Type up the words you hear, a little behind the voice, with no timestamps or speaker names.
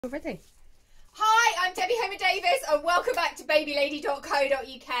Already. Hi, I'm Debbie Homer Davis and welcome back to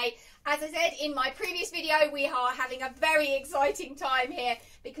babylady.co.uk. As I said in my previous video, we are having a very exciting time here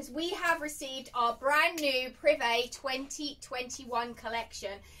because we have received our brand new Prive 2021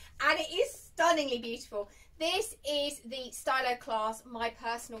 collection and it is stunningly beautiful. This is the Stylo class, my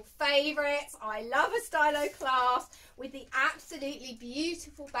personal favourite. I love a Stylo class with the absolutely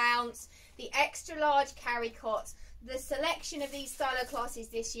beautiful bounce, the extra large carry cots. The selection of these Stylo classes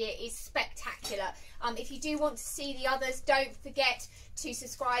this year is spectacular. If you do want to see the others, don't forget to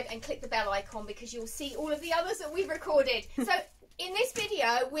subscribe and click the bell icon because you'll see all of the others that we've recorded. So in this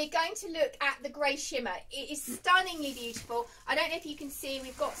video, we're going to look at the grey shimmer. It is stunningly beautiful. I don't know if you can see,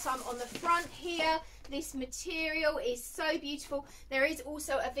 we've got some on the front here. This material is so beautiful. There is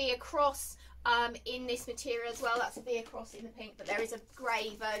also a V across in this material as well. That's a V across in the pink, but there is a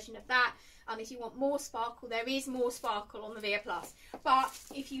grey version of that. If you want more sparkle, there is more sparkle on the Via Plus. But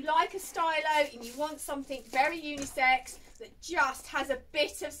if you like a stylo and you want something very unisex that just has a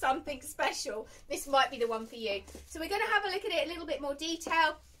bit of something special, this might be the one for you. So we're going to have a look at it in a little bit more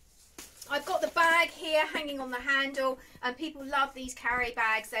detail. I've got the bag here hanging on the handle, and people love these carry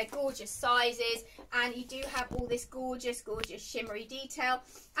bags. They're gorgeous sizes, and you do have all this gorgeous shimmery detail,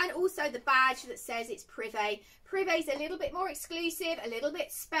 and also the badge that says it's Prive. Prive is a little bit more exclusive, a little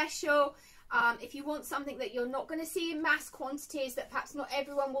bit special. If you want something that you're not going to see in mass quantities, that perhaps not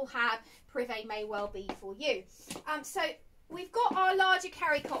everyone will have, Prive may well be for you. So we've got our larger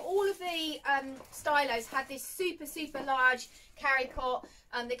carry cot. All of the stylos have this super large carry cot.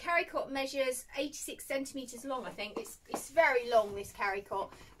 The carry cot measures 86 centimetres long, I think. It's very long, this carry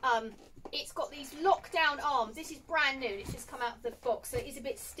cot. It's got these lockdown arms. This is brand new. It's just come out of the box, so it is a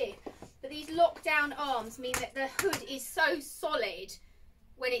bit stiff. But these lockdown arms mean that the hood is so solid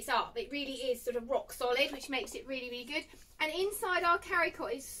when it's up. It really is sort of rock solid, which makes it really good. And inside our carry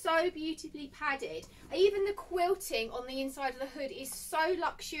cot is so beautifully padded. Even the quilting on the inside of the hood is so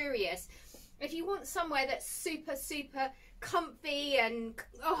luxurious. If you want somewhere that's super comfy and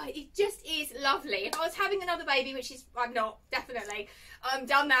it just is lovely. If I was having another baby, which is I'm not, definitely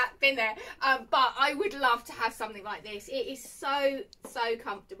done that, been there, but I would love to have something like this. It is so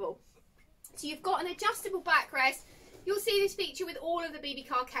comfortable. So you've got an adjustable backrest. You'll see this feature with all of the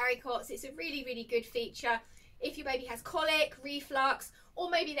Bebecar carry cots. It's a really good feature. If your baby has colic, reflux,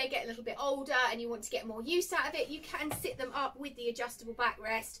 or maybe they get a little bit older and you want to get more use out of it, you can sit them up with the adjustable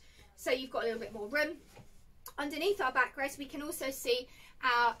backrest, so you've got a little bit more room. Underneath our backrest, we can also see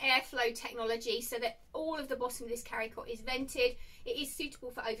our airflow technology, so that all of the bottom of this carry cot is vented. It is suitable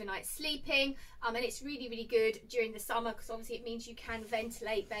for overnight sleeping, and it's really good during the summer because obviously it means you can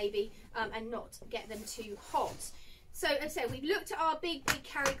ventilate baby and not get them too hot. So as I said, we've looked at our big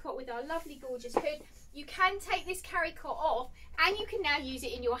carry cot with our lovely gorgeous hood. You can take this carry cot off and you can now use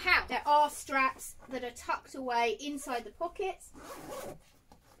it in your house. There are straps that are tucked away inside the pockets.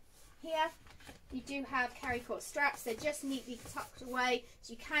 Here you do have carry cot straps. They're just neatly tucked away,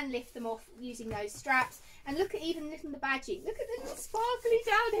 so you can lift them off using those straps. And look at even the badging. Look at the little sparkly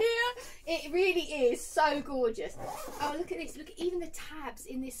down here. It really is so gorgeous. Oh, look at this. Look at even the tabs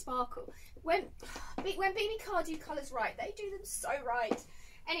in this sparkle. When Bebecar do colours right, they do them so right.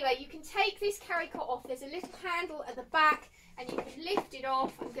 Anyway, you can take this carry cot off. There's a little handle at the back and you can lift it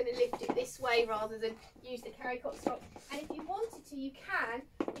off. I'm going to lift it this way rather than use the carry cot strap. And if you wanted to, you can.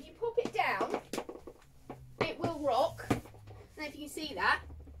 If you pop it down, it will rock. And if you can see that,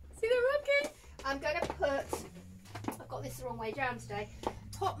 see the rocking? I'm going to put, I've got this the wrong way down today,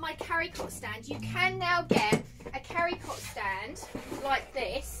 pop my carry cot stand. You can now get a carry cot stand like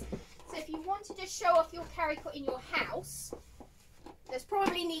this. So if you wanted to show off your carry cot in your house, there's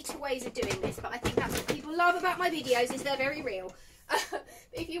probably neater ways of doing this, but I think that's what people love about my videos, is they're very real.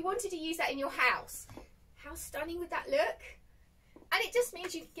 If you wanted to use that in your house, how stunning would that look? And it just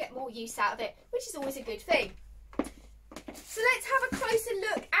means you can get more use out of it, which is always a good thing. So let's have a closer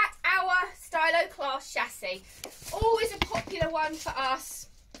look at our Stylo class chassis. Always a popular one for us.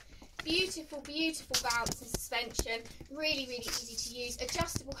 Beautiful bounce and suspension. Really easy to use.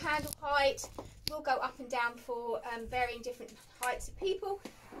 Adjustable handle height. Will go up and down for varying different heights of people.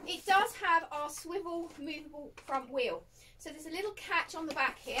 It does have our swivel movable front wheel. So there's a little catch on the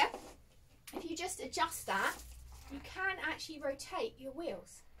back here. If you just adjust that, you can actually rotate your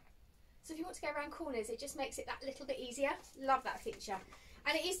wheels. So if you want to go around corners, it just makes it that little bit easier. Love that feature.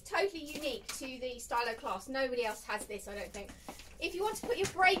 And it is totally unique to the Stylo class. Nobody else has this, I don't think. If you want to put your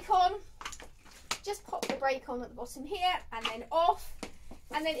brake on, just pop the brake on at the bottom here and then off.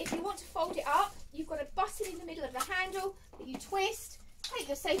 And then if you want to fold it up, you've got a button in the middle of the handle that you twist, take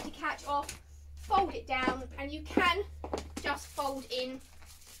your safety catch off, fold it down, and you can just fold in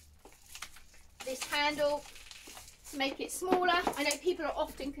handle to make it smaller. I know people are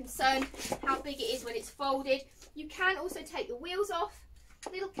often concerned how big it is when it's folded. You can also take the wheels off.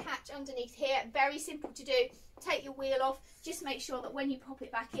 Little catch underneath here, very simple to do. Take your wheel off, just make sure that when you pop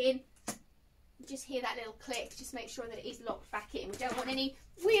it back in, you just hear that little click. Just make sure that it is locked back in. We don't want any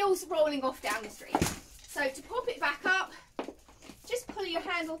wheels rolling off down the street. So to pop it back up, just pull your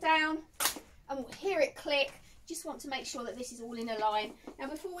handle down and we'll hear it click. Just want to make sure that this is all in a line. Now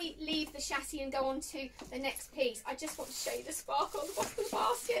before we leave the chassis and go on to the next piece, I just want to show you the sparkle on the bottom of the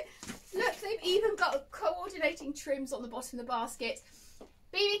basket. Look, they've even got coordinating trims on the bottom of the basket.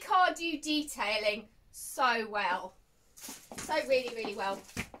 Bebecar do detailing so well. So really, really well.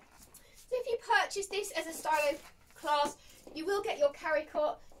 So if you purchase this as a stylo class, you will get your carry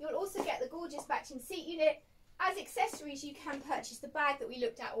cot. You'll also get the gorgeous matching seat unit. As accessories, you can purchase the bag that we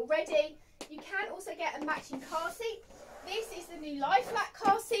looked at already. You can also get a matching car seat. This is the new lie flat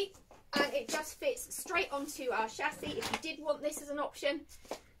car seat, and it just fits straight onto our chassis if you did want this as an option.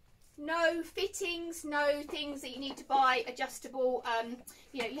 No fittings, no things that you need to buy adjustable.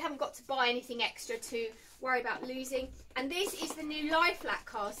 You know, you haven't got to buy anything extra to worry about losing. And this is the new lie flat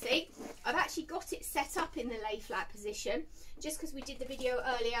car seat. I've actually got it set up in the lay flat position just because we did the video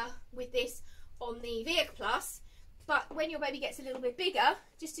earlier with this on the Bebecar Plus. But when your baby gets a little bit bigger,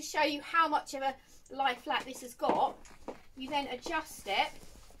 just to show you how much of a lie flat this has got, you then adjust it.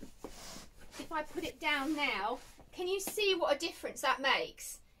 If I put it down now, can you see what a difference that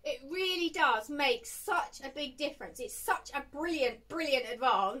makes? It really does make such a big difference. It's such a brilliant, brilliant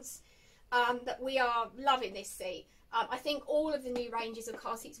advance that we are loving this seat. I think all of the new ranges of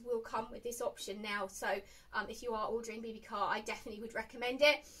car seats will come with this option now. So if you are ordering Bebecar, I definitely would recommend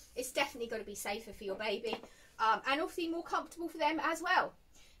it. It's definitely going to be safer for your baby and obviously more comfortable for them as well.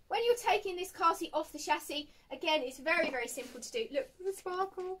 When you're taking this car seat off the chassis, again, it's very, very simple to do. Look, the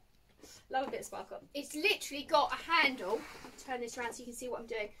sparkle. Love a bit of sparkle. It's literally got a handle. I'll turn this around so you can see what I'm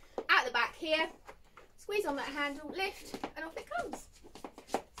doing. At the back here, squeeze on that handle, lift, and off it comes.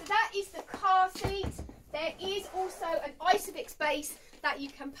 So that is the car seat. There is also an Isofix base that you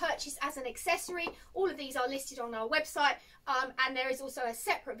can purchase as an accessory. All of these are listed on our website, and there is also a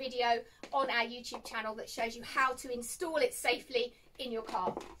separate video on our YouTube channel that shows you how to install it safely in your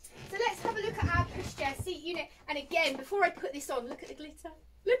car. So let's have a look at our pushchair seat unit. And again, before I put this on, look at the glitter.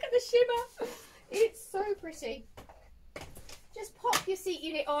 Look at the shimmer. It's so pretty. Just pop your seat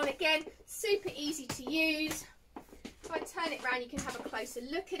unit on. Again, super easy to use. If I turn it around, you can have a closer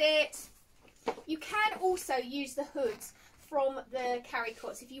look at it. You can also use the hoods from the carry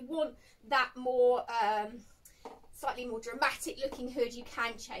cots. If you want that more, slightly more dramatic looking hood, you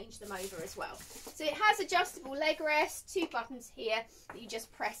can change them over as well. So it has adjustable leg rest, 2 buttons here that you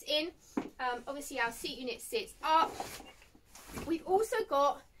just press in. Obviously our seat unit sits up. We've also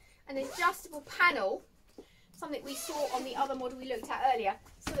got an adjustable panel, something we saw on the other model we looked at earlier,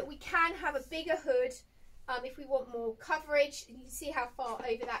 so that we can have a bigger hood if we want more coverage. You can see how far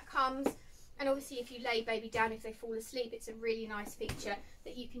over that comes. And obviously if you lay baby down, if they fall asleep, it's a really nice feature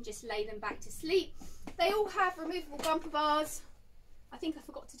that you can just lay them back to sleep. They all have removable bumper bars. I think I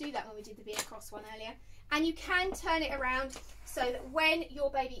forgot to do that when we did the Beacross one earlier. And you can turn it around so that when your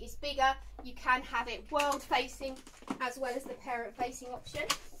baby is bigger, you can have it world facing as well as the parent facing option.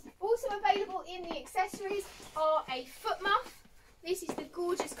 Also available in the accessories are a foot muff. This is the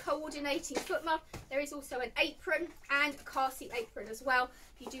gorgeous coordinating foot muff. There is also an apron and a car seat apron as well.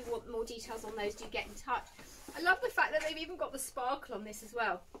 If you do want more details on those, do get in touch. I love the fact that they've even got the sparkle on this as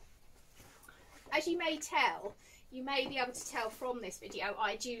well. As you may tell, you may be able to tell from this video,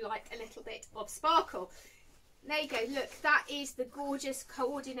 I do like a little bit of sparkle. There you go, look, that is the gorgeous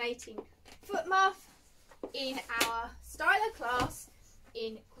coordinating foot muff in our Stylo class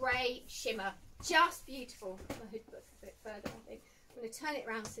in grey shimmer. Just beautiful. The hood book a bit further, I think. I'm going to turn it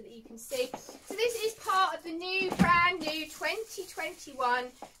around so that you can see. So this is part of the new, brand new 2021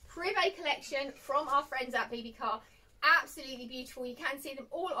 Prive collection from our friends at Bebecar. Absolutely beautiful. You can see them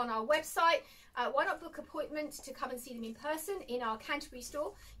all on our website. Why not book appointments to come and see them in person in our Canterbury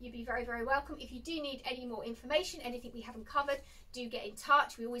store? You'd be very, very welcome. If you do need any more information, anything we haven't covered, do get in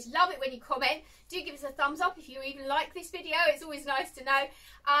touch. We always love it when you comment. Do give us a thumbs up if you even like this video. It's always nice to know.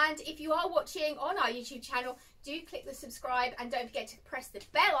 And if you are watching on our YouTube channel, do click the subscribe and don't forget to press the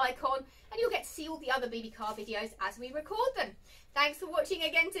bell icon and you'll get to see all the other Bebecar videos as we record them. Thanks for watching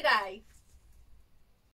again today.